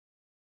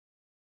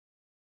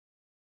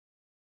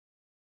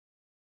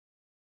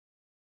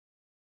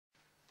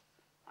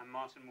I'm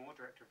Martin Moore,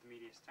 Director of the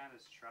Media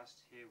Standards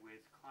Trust, here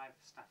with Clive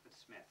Stafford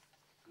Smith,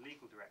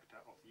 Legal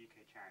Director of the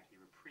UK charity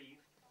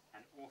Reprieve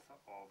and author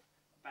of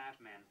Bad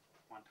Men,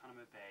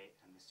 Guantanamo Bay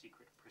and the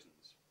Secret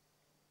Prisons.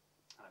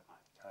 Hello,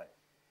 Clive. Hi.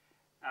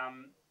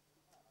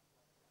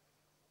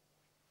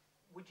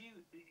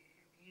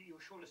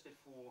 You're shortlisted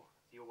for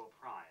the Orwell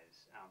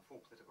Prize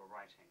for political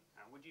writing.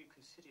 Would you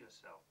consider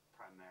yourself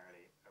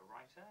primarily a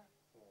writer,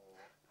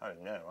 or...? Oh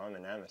no, I'm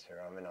an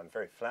amateur. I mean, I'm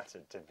very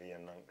flattered to be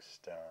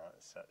amongst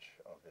such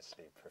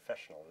obviously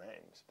professional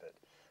names, but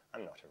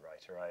I'm not a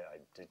writer. I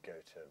did go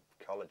to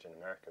college in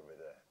America with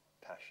a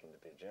passion to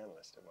be a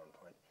journalist at one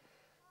point,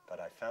 but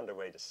I found a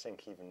way to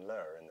sink even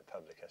lower in the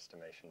public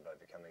estimation by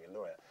becoming a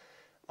lawyer.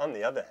 On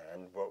the other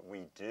hand, what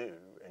we do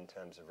in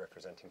terms of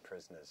representing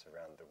prisoners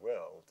around the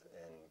world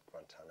in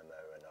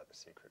Guantanamo and other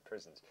secret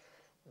prisons,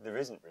 there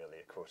isn't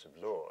really a court of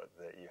law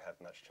that you have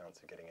much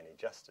chance of getting any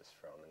justice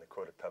from, and the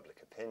court of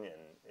public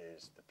opinion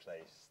is the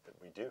place that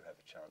we do have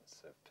a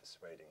chance of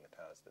persuading the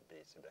powers that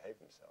be to behave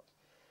themselves.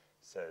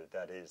 So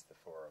that is the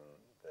forum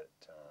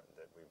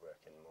that we work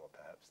in more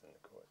perhaps than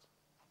the courts.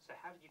 So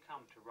how did you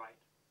come to write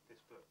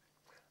this book?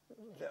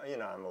 You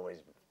know, I'm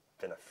always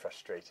been a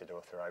frustrated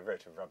author. I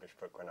wrote a rubbish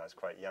book when I was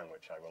quite young,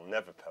 which I will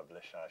never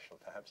publish. I shall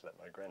perhaps let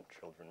my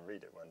grandchildren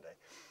read it one day.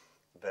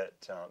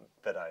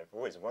 But I've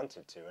always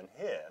wanted to, and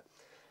here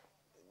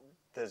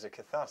there's a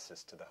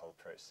catharsis to the whole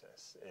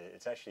process.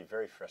 It's actually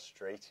very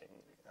frustrating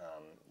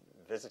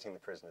visiting the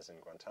prisoners in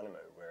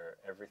Guantanamo, where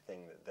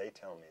everything that they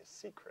tell me is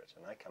secret,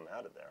 and I come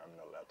out of there, I'm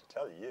not allowed to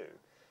tell you,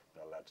 I'm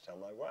not allowed to tell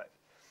my wife.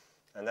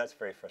 And that's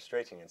very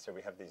frustrating, and so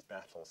we have these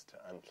battles to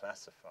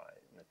unclassify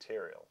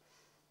material.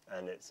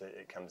 And it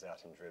comes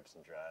out in dribs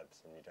and drabs,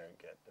 and you don't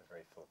get a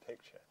very full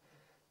picture.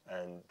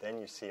 And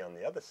then you see on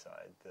the other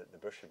side that the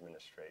Bush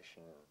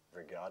administration,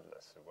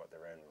 regardless of what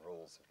their own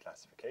rules of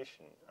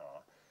classification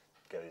are,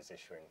 goes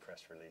issuing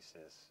press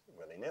releases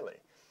willy-nilly.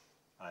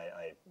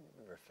 I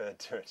referred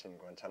to it in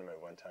Guantanamo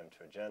one time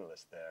to a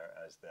journalist there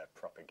as their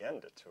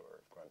propaganda tour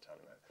of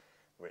Guantanamo,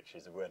 which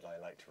is a word I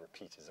like to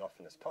repeat as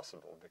often as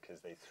possible because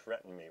they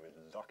threaten me with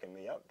locking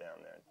me up down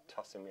there and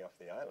tossing me off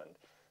the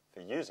island for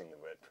using the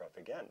word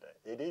propaganda.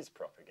 It is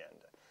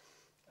propaganda.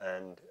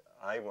 And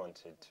I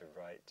wanted to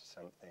write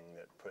something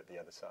that put the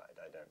other side.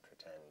 I don't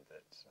pretend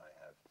that I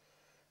have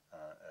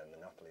a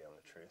monopoly on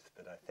the truth,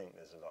 but I think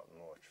there's a lot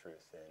more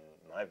truth in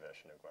my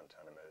version of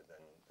Guantanamo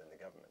than the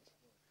government's.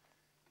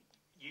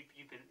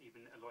 You've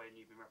been a lawyer, and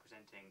you've been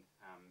representing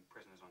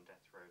prisoners on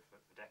death row for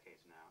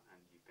decades now,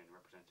 and you've been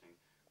representing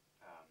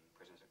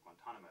prisoners at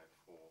Guantanamo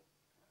for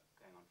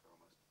going on for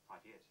almost 5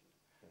 years.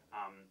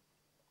 Mm-hmm.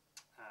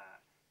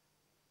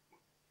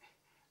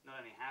 Not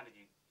only how did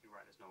you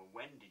write this novel,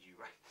 when did you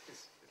write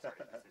this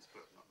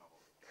book, not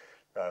novel?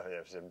 Well,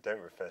 yes, don't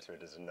refer to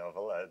it as a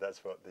novel.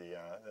 That's what the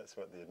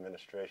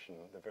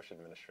administration, the Bush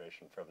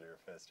administration, probably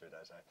refers to it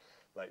as. I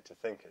like to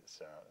think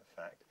it's a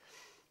fact.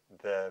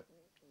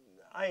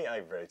 I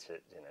wrote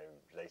it, you know,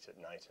 late at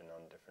night and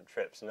on different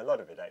trips, and a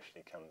lot of it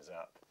actually comes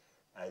up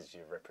as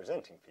you're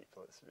representing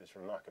people. It's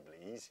remarkably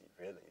easy,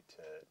 really,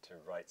 to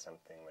write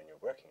something when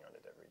you're working on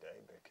it every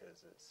day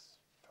because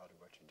it's part of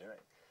what you're doing.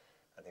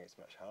 I think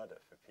it's much harder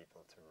for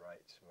people to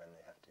write when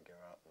they have to go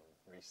out and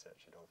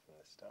research it all from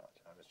the start.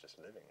 I was just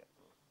living it.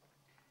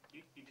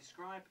 You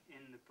describe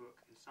in the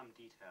book in some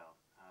detail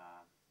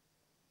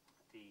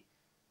the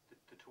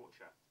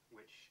torture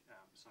which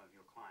some of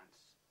your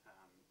clients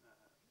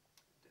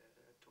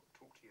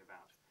talk to you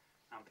about,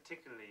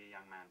 particularly a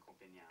young man called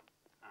Binyam,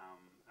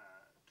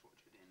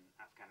 tortured in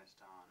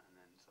Afghanistan and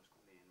then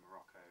subsequently in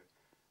Morocco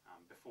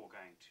before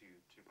going to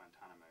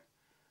Guantanamo.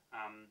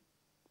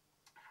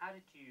 How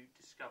did you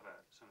discover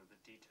some of the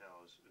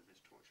details of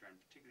this torture, and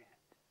particularly,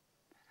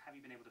 have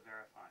you been able to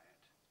verify it?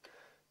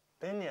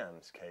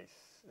 Binyam's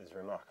case is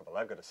remarkable.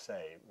 I've got to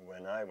say,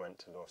 when I went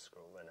to law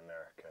school in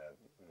America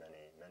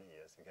many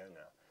years ago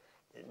now,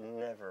 it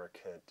never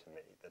occurred to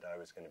me that I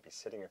was going to be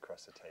sitting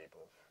across a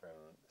table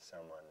from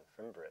someone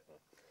from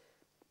Britain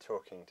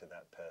talking to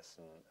that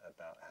person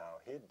about how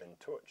he'd been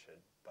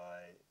tortured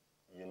by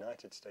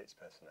United States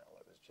personnel.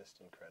 It was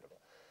just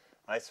incredible.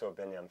 I saw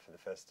Binyam for the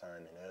first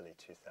time in early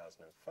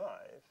 2005,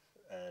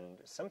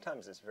 and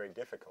sometimes it's very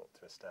difficult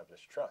to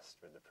establish trust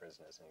with the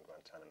prisoners in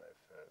Guantanamo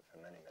for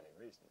many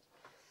reasons.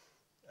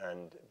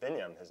 And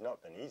Binyam has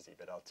not been easy,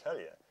 but I'll tell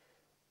you,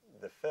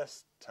 the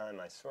first time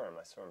I saw him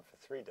for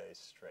 3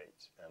 days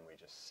straight, and we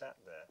just sat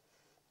there,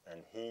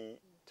 and he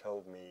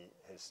told me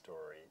his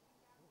story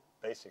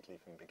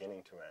basically from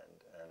beginning to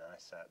end, and I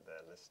sat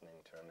there listening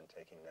to him and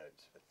taking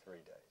notes for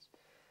 3 days.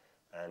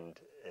 And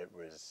it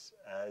was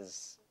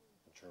as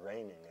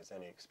draining as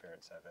any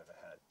experience I've ever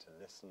had to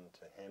listen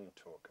to him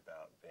talk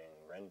about being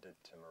rendered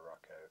to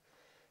Morocco,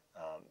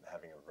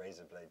 having a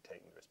razor blade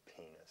taken to his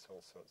penis, all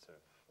sorts of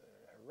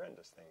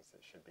horrendous things that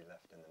should be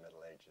left in the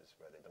Middle Ages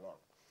where they belong.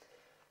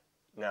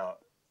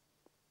 Now,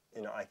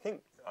 you know, I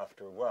think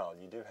after a while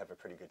you do have a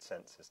pretty good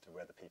sense as to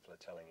whether people are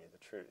telling you the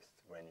truth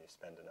when you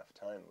spend enough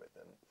time with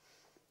them.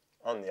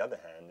 On the other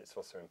hand, it's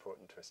also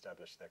important to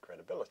establish their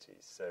credibility.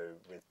 So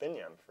with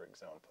Binyam, for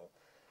example,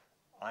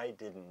 I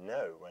didn't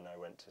know when I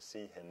went to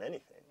see him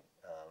anything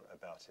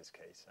about his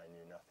case. I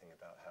knew nothing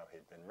about how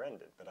he'd been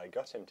rendered, but I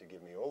got him to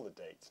give me all the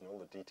dates and all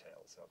the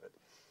details of it.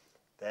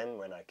 Then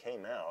when I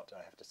came out,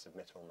 I have to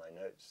submit all my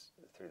notes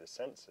through the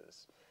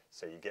censors.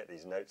 So you get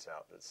these notes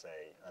out that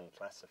say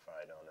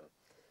unclassified on them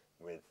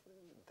with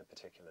the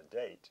particular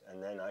date,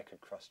 and then I could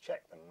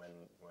cross-check them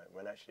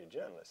when actually a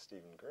journalist,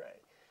 Stephen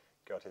Gray,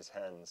 got his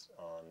hands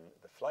on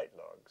the flight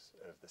logs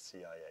of the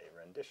CIA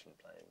rendition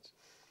planes.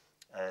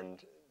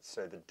 And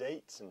so the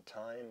dates and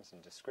times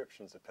and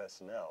descriptions of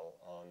personnel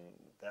on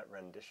that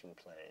rendition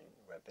plane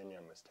where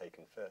Binyam was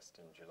taken first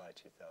in July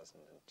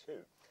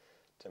 2002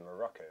 to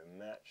Morocco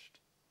matched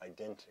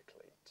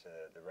identically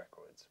to the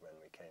records when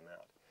we came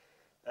out.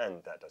 And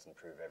that doesn't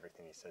prove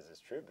everything he says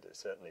is true, but it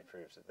certainly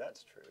proves that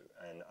that's true.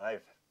 And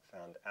I've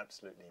found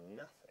absolutely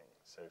nothing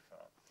so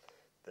far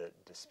that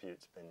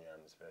disputes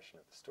Binyam's version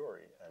of the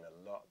story, and a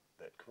lot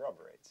that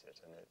corroborates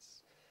it. And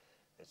it's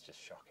just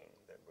shocking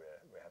that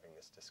we're having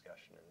this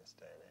discussion in this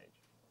day and age.